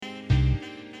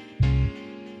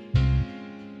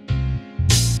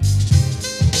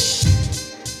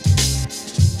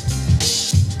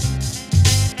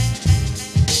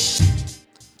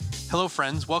Hello,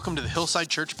 friends. Welcome to the Hillside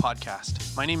Church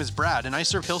podcast. My name is Brad, and I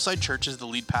serve Hillside Church as the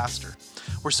lead pastor.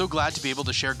 We're so glad to be able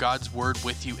to share God's word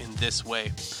with you in this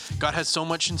way. God has so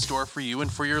much in store for you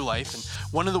and for your life, and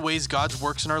one of the ways God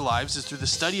works in our lives is through the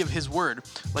study of His word,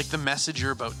 like the message you're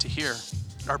about to hear.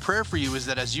 Our prayer for you is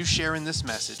that as you share in this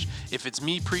message, if it's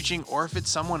me preaching or if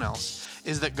it's someone else,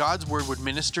 is that God's word would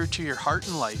minister to your heart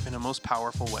and life in a most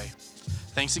powerful way.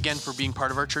 Thanks again for being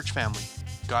part of our church family.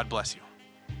 God bless you.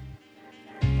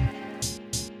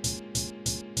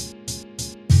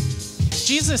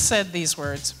 Jesus said these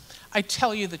words, "I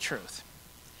tell you the truth.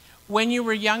 When you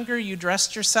were younger, you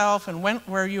dressed yourself and went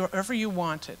wherever you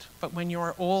wanted. But when you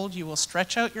are old, you will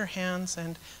stretch out your hands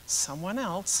and someone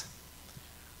else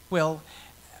will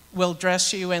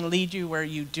dress you and lead you where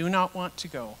you do not want to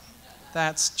go."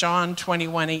 That's John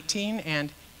 21:18,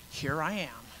 and here I am.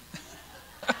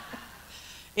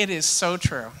 It is so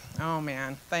true. Oh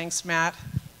man, thanks, Matt.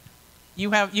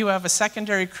 You have a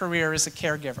secondary career as a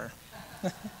caregiver.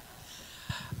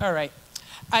 All right.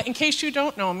 In case you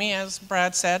don't know me, as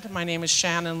Brad said, my name is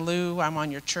Shannon Liu. I'm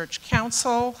on your church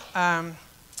council. I've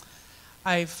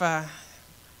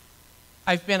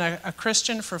been a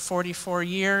Christian for 44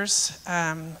 years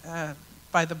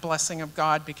by the blessing of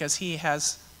God, because He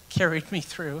has carried me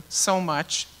through so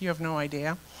much. You have no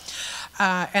idea.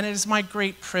 And it is my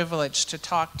great privilege to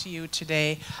talk to you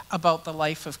today about the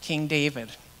life of King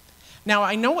David. Now,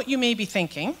 I know what you may be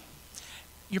thinking.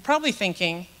 You're probably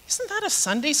thinking, isn't that a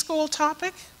Sunday school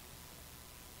topic?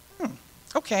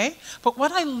 Okay. But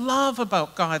what I love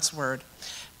about God's word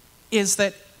is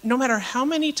that no matter how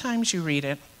many times you read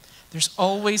it, there's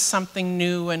always something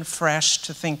new and fresh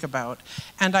to think about.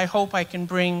 And I hope I can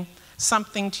bring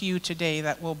something to you today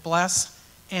that will bless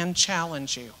and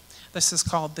challenge you. This is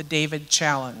called the David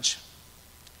Challenge.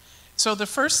 So the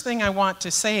first thing I want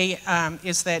to say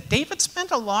is that David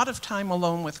spent a lot of time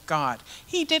alone with God.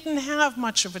 He didn't have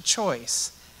much of a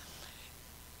choice.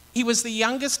 He was the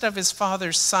youngest of his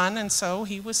father's son, and so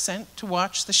he was sent to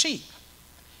watch the sheep.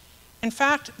 In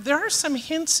fact, there are some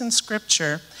hints in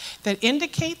Scripture that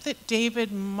indicate that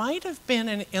David might have been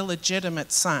an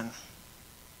illegitimate son.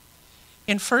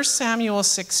 In 1 Samuel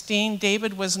 16,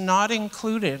 David was not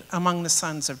included among the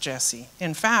sons of Jesse.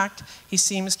 In fact, he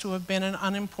seems to have been an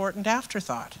unimportant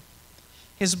afterthought.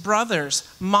 His brothers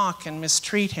mock and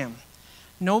mistreat him.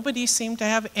 Nobody seemed to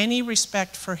have any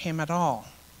respect for him at all.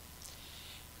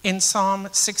 In Psalm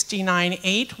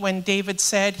 69:8, when David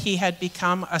said he had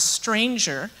become a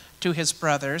stranger to his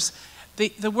brothers,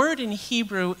 the word in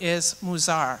Hebrew is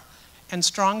muzar, and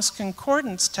Strong's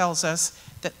Concordance tells us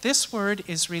that this word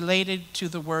is related to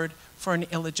the word for an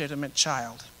illegitimate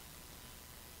child.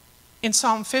 In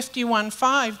Psalm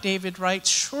 51:5, David writes,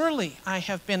 "Surely I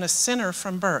have been a sinner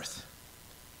from birth,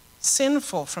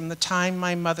 sinful from the time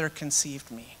my mother conceived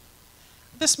me."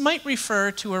 This might refer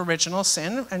to original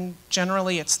sin, and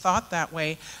generally it's thought that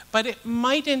way, but it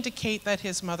might indicate that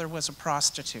his mother was a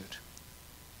prostitute.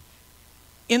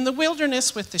 In the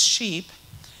wilderness with the sheep,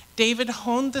 David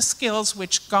honed the skills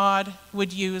which God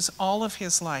would use all of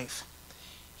his life.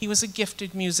 He was a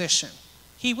gifted musician.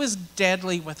 He was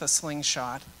deadly with a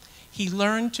slingshot. He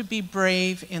learned to be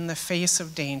brave in the face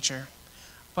of danger.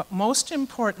 But most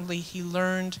importantly, he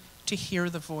learned to hear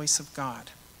the voice of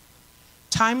God.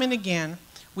 Time and again,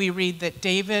 we read that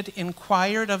David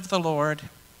inquired of the Lord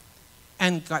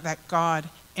and that God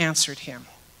answered him.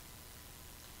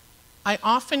 I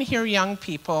often hear young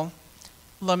people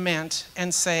lament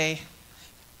and say,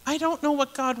 "I don't know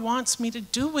what God wants me to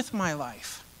do with my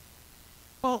life."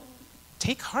 Well,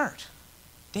 take heart.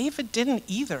 David didn't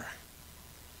either.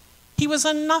 He was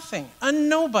a nothing, a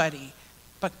nobody,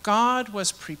 but God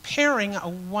was preparing a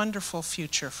wonderful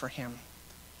future for him.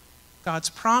 God's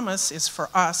promise is for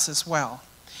us as well.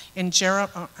 In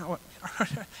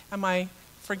am I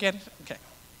forgetting? Okay.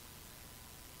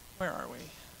 Where are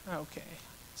we? Okay.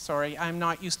 Sorry, I'm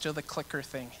not used to the clicker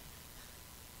thing.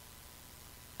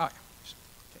 Oh, okay,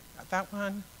 got that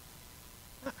one.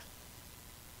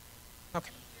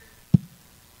 Okay.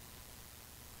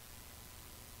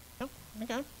 Oh,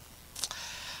 okay.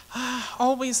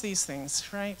 Always these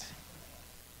things, right?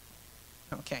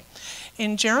 Okay.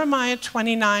 In Jeremiah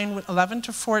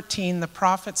 29:11-14, the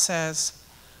prophet says,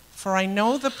 "For I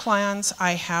know the plans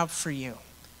I have for you,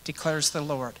 declares the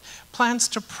Lord, plans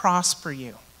to prosper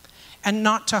you and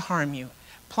not to harm you,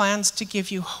 plans to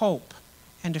give you hope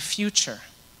and a future.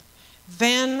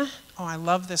 Then," oh, I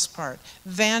love this part,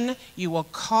 "then you will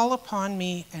call upon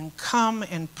me and come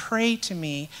and pray to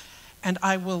me, and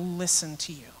I will listen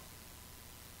to you.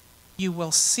 You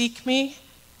will seek me,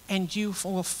 and you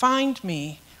will find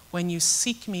me when you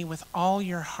seek me with all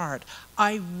your heart.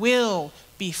 I will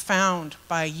be found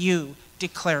by you,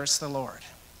 declares the Lord.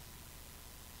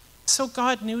 So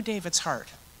God knew David's heart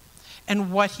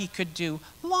and what he could do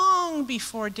long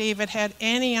before David had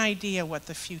any idea what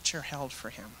the future held for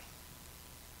him.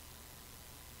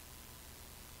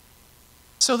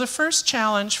 So the first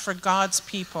challenge for God's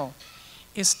people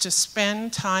is to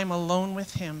spend time alone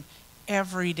with him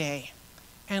every day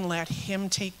and let him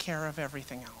take care of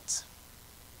everything else.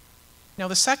 Now,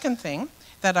 the second thing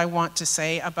that I want to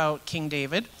say about King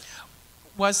David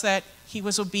was that he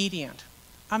was obedient.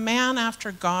 A man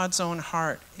after God's own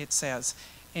heart, it says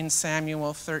in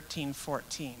Samuel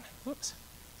 13:14. Whoops.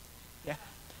 Yeah.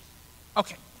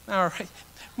 Okay. All right.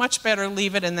 Much better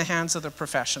leave it in the hands of the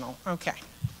professional. Okay.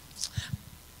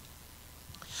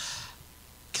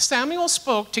 Samuel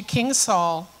spoke to King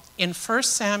Saul in 1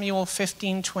 Samuel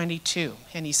 15:22,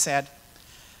 and he said,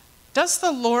 "Does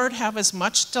the Lord have as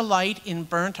much delight in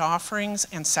burnt offerings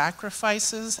and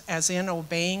sacrifices as in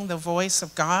obeying the voice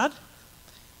of God?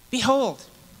 Behold,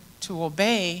 to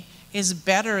obey is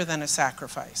better than a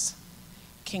sacrifice."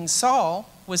 King Saul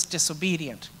was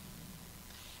disobedient.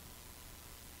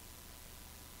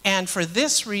 And for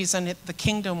this reason, the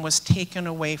kingdom was taken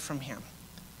away from him.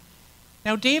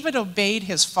 Now, David obeyed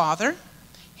his father,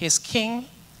 his king,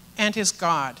 and his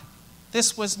God.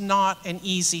 This was not an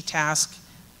easy task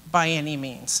by any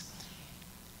means.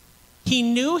 He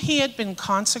knew he had been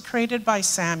consecrated by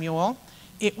Samuel.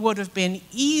 It would have been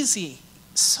easy,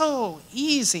 so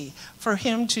easy, for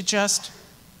him to just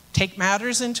take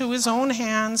matters into his own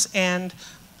hands and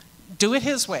do it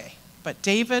his way. But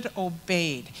David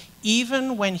obeyed,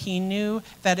 even when he knew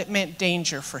that it meant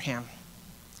danger for him.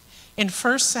 In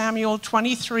 1 Samuel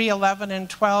 23:11 and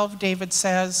 12, David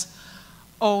says,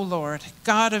 "O Lord,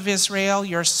 God of Israel,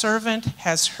 your servant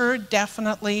has heard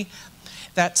definitely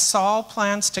that Saul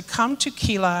plans to come to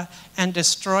Keilah and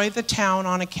destroy the town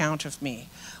on account of me.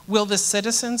 Will the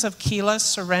citizens of Keilah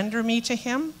surrender me to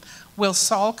him? Will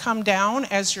Saul come down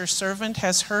as your servant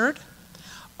has heard?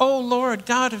 O Lord,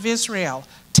 God of Israel,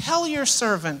 tell your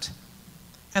servant."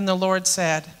 And the Lord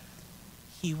said,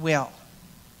 "He will."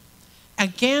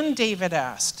 Again, David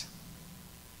asked.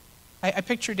 I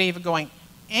picture David going,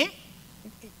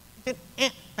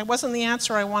 That wasn't the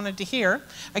answer I wanted to hear.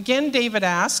 Again, David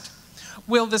asked,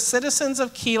 "Will the citizens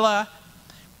of Keilah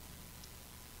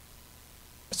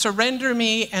surrender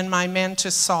me and my men to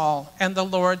Saul?" And the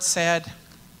Lord said,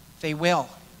 "They will."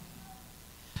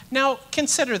 Now,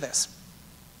 consider this.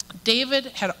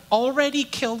 David had already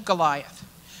killed Goliath.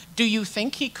 Do you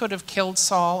think he could have killed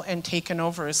Saul and taken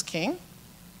over as king?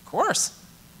 Of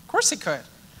course he could,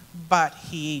 but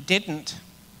he didn't.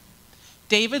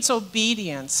 David's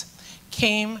obedience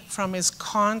came from his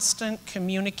constant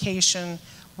communication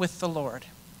with the Lord.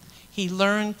 He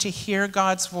learned to hear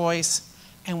God's voice,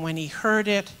 and when he heard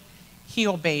it, he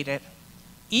obeyed it.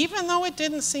 Even though it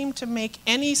didn't seem to make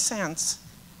any sense,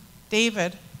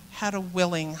 David had a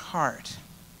willing heart.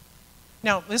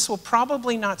 Now, this will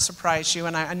probably not surprise you,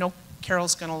 and I know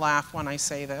Carol's going to laugh when I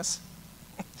say this.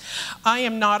 I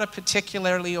am not a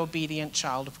particularly obedient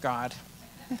child of God.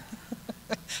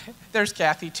 There's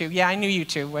Kathy, too. Yeah, I knew you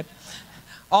too would.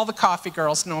 All the coffee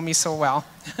girls know me so well.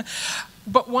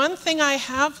 But one thing I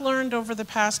have learned over the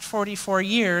past 44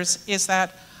 years is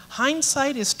that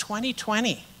hindsight is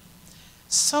 20/20.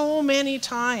 So many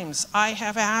times I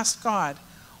have asked God,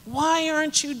 "Why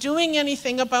aren't you doing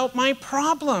anything about my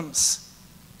problems?"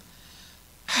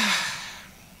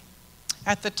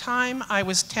 At the time, I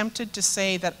was tempted to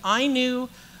say that I knew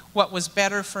what was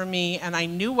better for me and I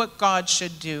knew what God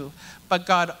should do, but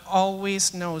God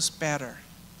always knows better.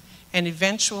 And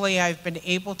eventually, I've been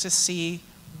able to see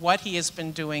what he has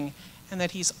been doing and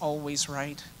that he's always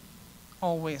right.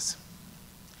 Always.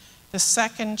 The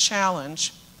second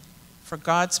challenge for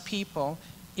God's people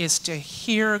is to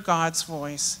hear God's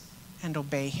voice and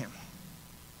obey him.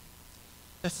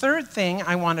 The third thing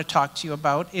I want to talk to you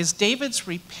about is David's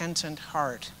repentant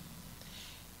heart.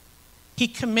 He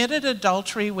committed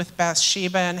adultery with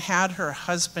Bathsheba and had her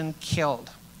husband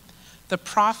killed. The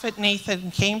prophet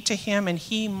Nathan came to him, and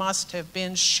he must have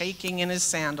been shaking in his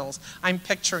sandals. I'm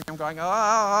picturing him going, "Oh,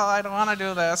 I don't want to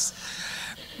do this."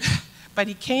 But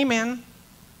he came in,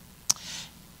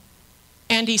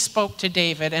 and he spoke to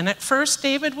David. And at first,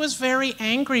 David was very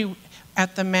angry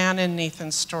at the man in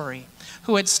Nathan's story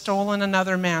who had stolen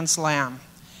another man's lamb.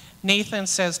 Nathan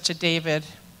says to David,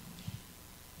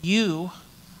 "You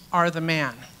are the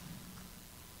man."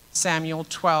 Samuel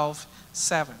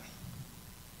 12:7.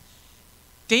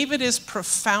 David is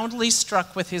profoundly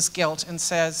struck with his guilt and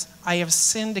says, "I have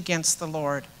sinned against the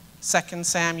Lord." 2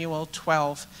 Samuel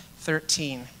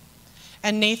 12:13.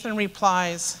 And Nathan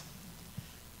replies,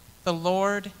 "The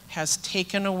Lord has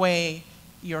taken away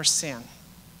your sin."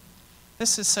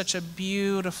 This is such a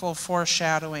beautiful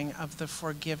foreshadowing of the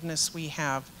forgiveness we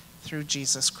have through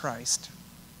Jesus Christ.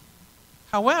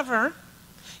 However,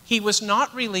 he was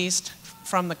not released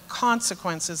from the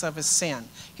consequences of his sin.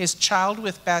 His child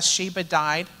with Bathsheba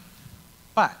died,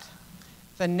 but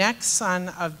the next son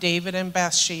of David and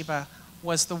Bathsheba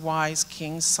was the wise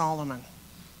King Solomon.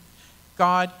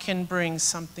 God can bring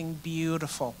something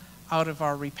beautiful out of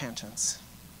our repentance.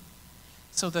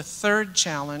 So the third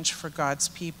challenge for God's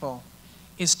people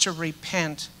is to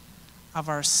repent of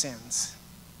our sins.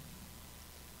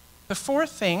 The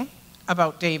fourth thing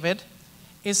about David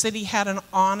is that he had an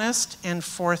honest and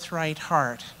forthright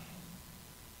heart.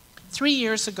 3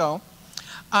 years ago,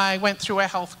 I went through a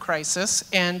health crisis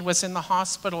and was in the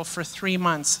hospital for 3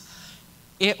 months.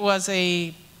 It was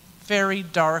a very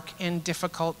dark and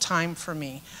difficult time for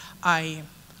me. I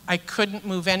couldn't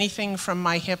move anything from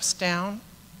my hips down.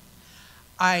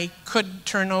 I couldn't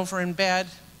turn over in bed.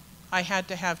 I had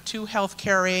to have 2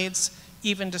 healthcare aides,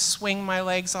 even to swing my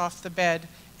legs off the bed,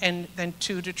 and then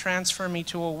 2 to transfer me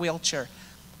to a wheelchair.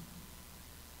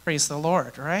 Praise the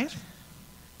Lord, right?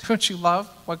 Don't you love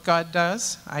what God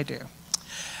does? I do.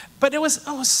 But it was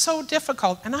so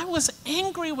difficult, and I was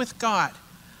angry with God.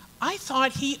 I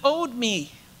thought he owed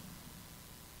me,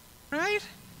 right?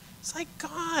 It's like,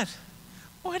 God,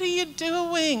 what are you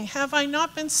doing? Have I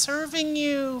not been serving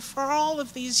you for all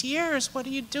of these years? What are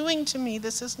you doing to me?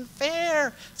 This isn't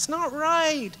fair. It's not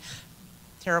right.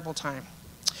 Terrible time.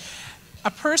 A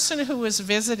person who was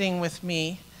visiting with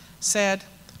me said,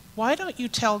 "Why don't you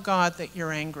tell God that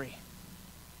you're angry?"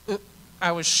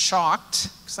 I was shocked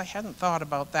because I hadn't thought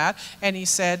about that. And he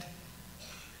said,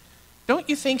 "Don't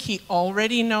you think he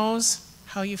already knows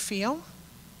how you feel?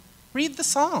 Read the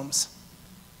Psalms."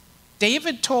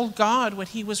 David told God what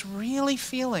he was really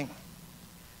feeling.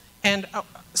 And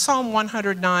Psalm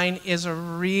 109 is a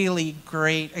really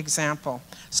great example.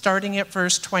 Starting at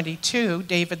verse 22,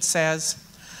 David says,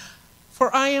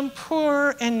 "For I am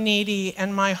poor and needy,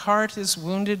 and my heart is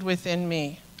wounded within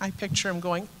me." I picture him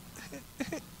going,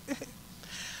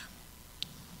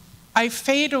 "I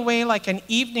fade away like an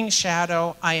evening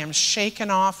shadow. I am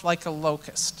shaken off like a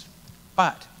locust."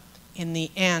 But in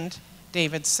the end,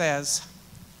 David says,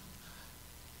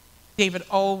 David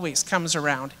always comes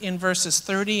around. In verses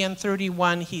 30 and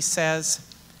 31, he says,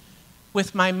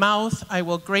 "With my mouth I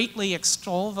will greatly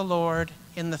extol the Lord.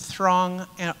 In the throng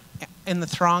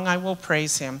I will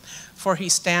praise him, for he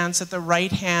stands at the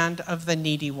right hand of the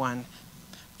needy one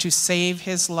to save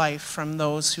his life from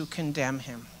those who condemn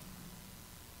him."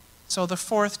 So the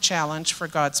fourth challenge for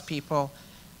God's people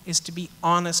is to be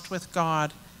honest with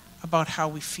God about how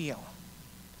we feel.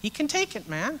 He can take it,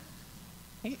 man.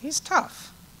 He's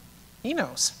tough. He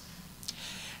knows.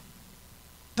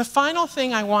 The final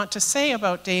thing I want to say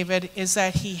about David is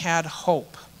that he had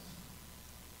hope.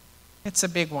 It's a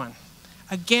big one.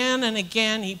 Again and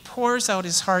again, he pours out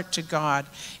his heart to God.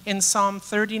 In Psalm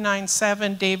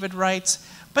 39:7, David writes,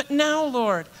 "But now,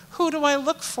 Lord, who do I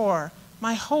look for?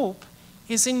 My hope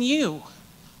is in you."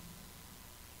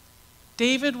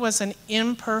 David was an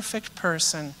imperfect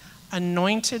person,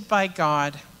 anointed by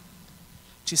God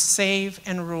to save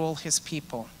and rule his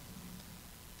people.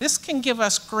 This can give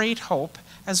us great hope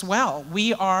as well.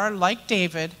 We are, like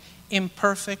David,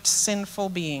 imperfect, sinful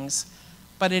beings,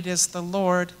 but it is the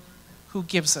Lord who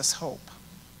gives us hope.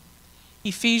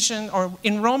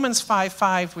 In Romans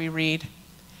 5:5 we read,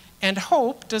 "And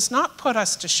hope does not put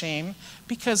us to shame,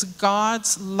 because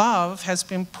God's love has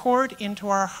been poured into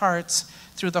our hearts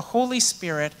through the Holy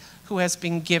Spirit who has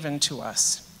been given to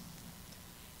us."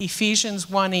 Ephesians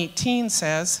 1:18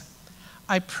 says,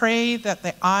 "I pray that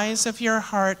the eyes of your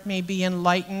heart may be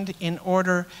enlightened in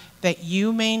order that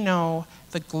you may know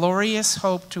the glorious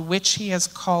hope to which he has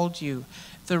called you,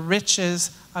 the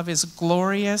riches of his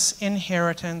glorious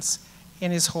inheritance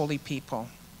in his holy people."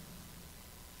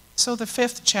 So the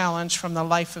fifth challenge from the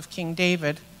life of King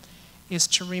David is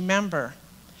to remember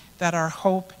that our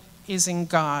hope is in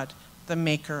God, the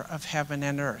maker of heaven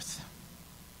and earth.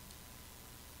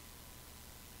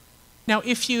 Now,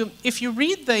 if you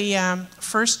read the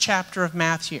first chapter of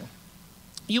Matthew,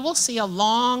 you will see a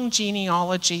long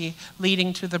genealogy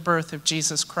leading to the birth of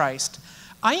Jesus Christ.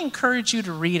 I encourage you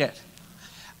to read it.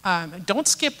 Don't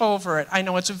skip over it. I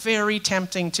know it's very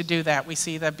tempting to do that. We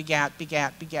see the begat.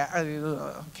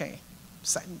 Okay,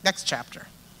 next chapter.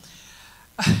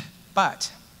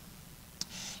 But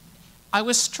I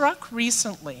was struck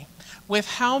recently with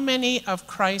how many of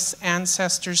Christ's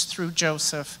ancestors through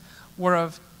Joseph were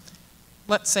of,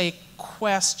 let's say,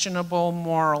 questionable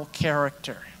moral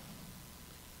character.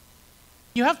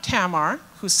 You have Tamar,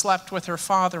 who slept with her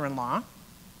father-in-law,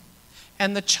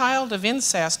 and the child of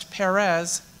incest,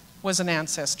 Perez, was an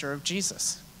ancestor of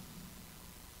Jesus.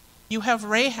 You have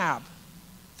Rahab,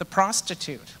 the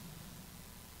prostitute,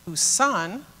 whose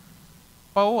son,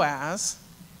 Boaz,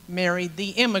 married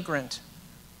the immigrant,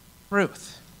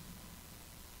 Ruth.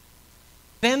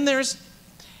 Then there's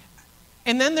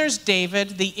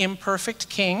David, the imperfect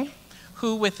king,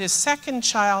 who with his second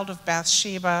child of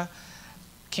Bathsheba,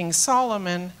 King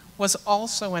Solomon, was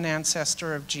also an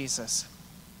ancestor of Jesus.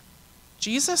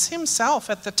 Jesus himself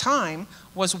at the time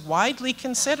was widely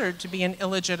considered to be an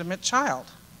illegitimate child.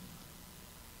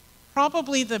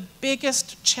 Probably the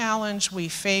biggest challenge we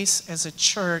face as a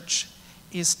church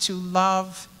is to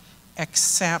love,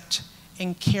 accept,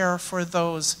 and care for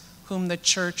those whom the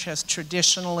church has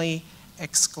traditionally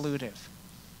excluded.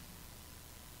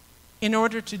 In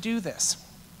order to do this,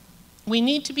 we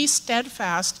need to be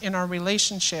steadfast in our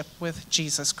relationship with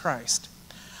Jesus Christ.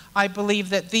 I believe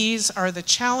that these are the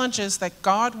challenges that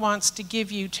God wants to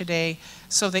give you today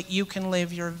so that you can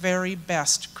live your very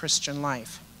best Christian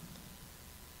life.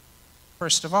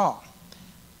 First of all,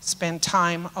 spend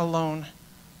time alone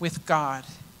with God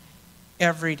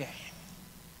every day.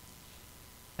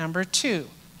 Number 2,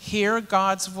 hear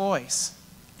God's voice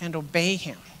and obey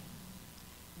him.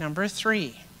 Number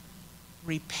 3,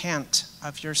 repent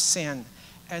of your sin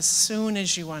as soon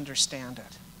as you understand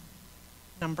it.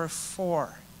 Number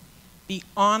 4, be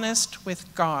honest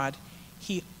with God.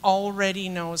 He already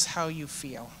knows how you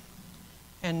feel.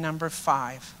 And number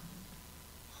 5,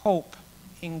 hope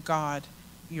in God,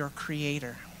 your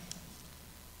Creator.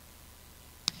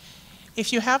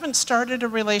 If you haven't started a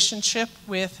relationship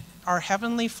with our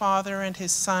Heavenly Father and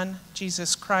His Son,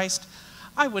 Jesus Christ,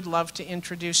 I would love to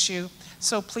introduce you.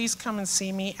 So please come and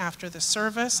see me after the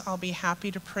service. I'll be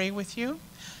happy to pray with you.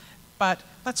 But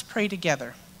let's pray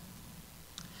together.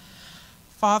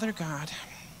 Father God,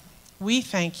 we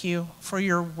thank you for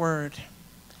your word,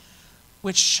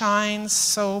 which shines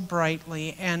so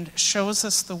brightly and shows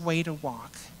us the way to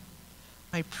walk.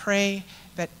 I pray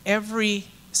that every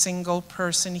single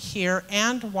person here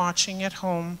and watching at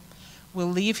home will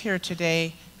leave here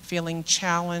today feeling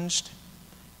challenged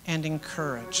and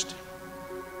encouraged.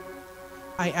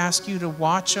 I ask you to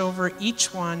watch over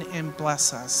each one and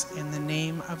bless us in the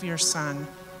name of your Son,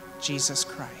 Jesus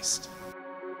Christ.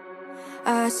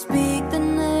 I speak the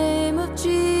name of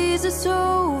Jesus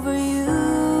over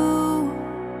you.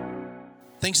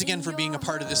 Thanks again for being a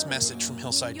part of this message from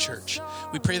Hillside Church.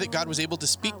 We pray that God was able to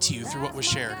speak to you through what was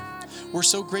shared. We're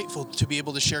so grateful to be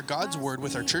able to share God's word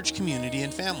with our church community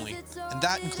and family, and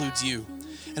that includes you.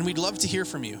 And we'd love to hear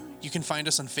from you. You can find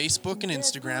us on Facebook and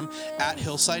Instagram at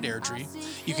Hillside Airdrie.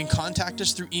 You can contact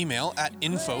us through email at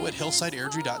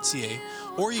info@hillsideairdrie.ca,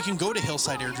 or you can go to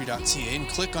hillsideairdrie.ca and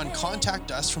click on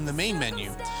Contact Us from the main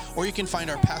menu. Or you can find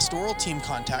our pastoral team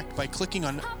contact by clicking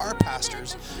on Our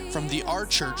Pastors from the Our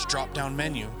Church drop-down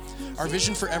menu. Our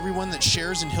vision for everyone that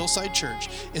shares in Hillside Church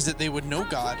is that they would know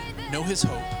God, know His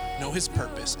hope, know His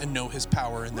purpose, and know His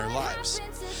power in their lives.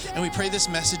 And we pray this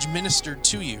message ministered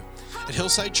to you. At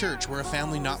Hillside Church, we're a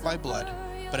family not by blood,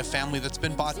 but a family that's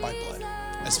been bought by blood.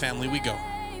 As family we go.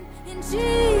 In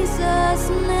Jesus'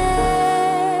 name,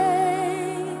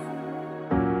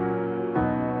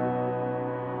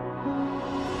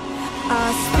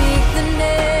 I speak the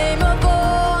name of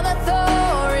all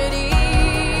authority,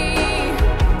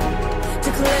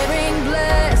 declaring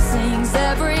blessings,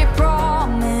 every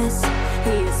promise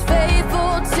He is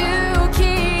faithful to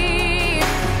keep.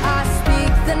 I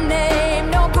speak the name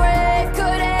no grave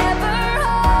could ever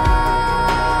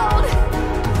hold.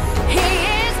 He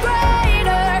is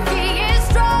greater, He is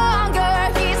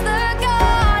stronger, He's the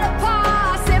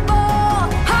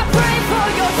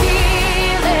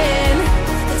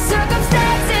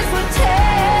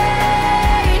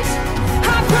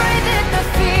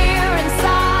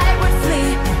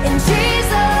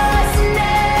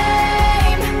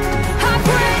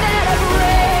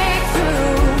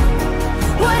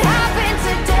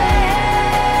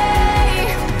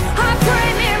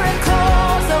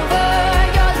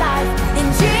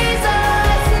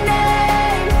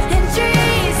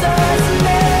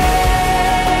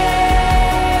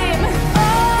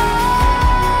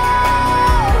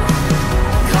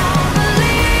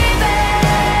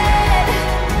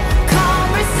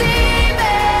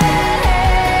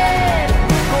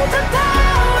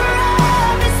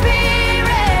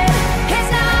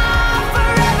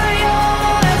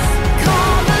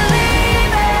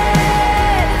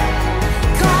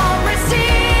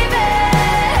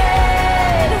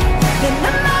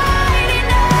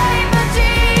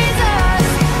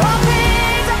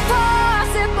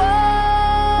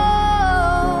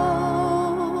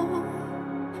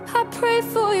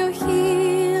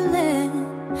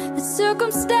that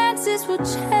circumstances will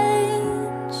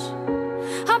change.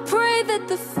 I pray that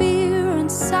the fear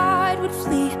inside would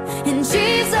flee. In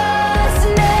Jesus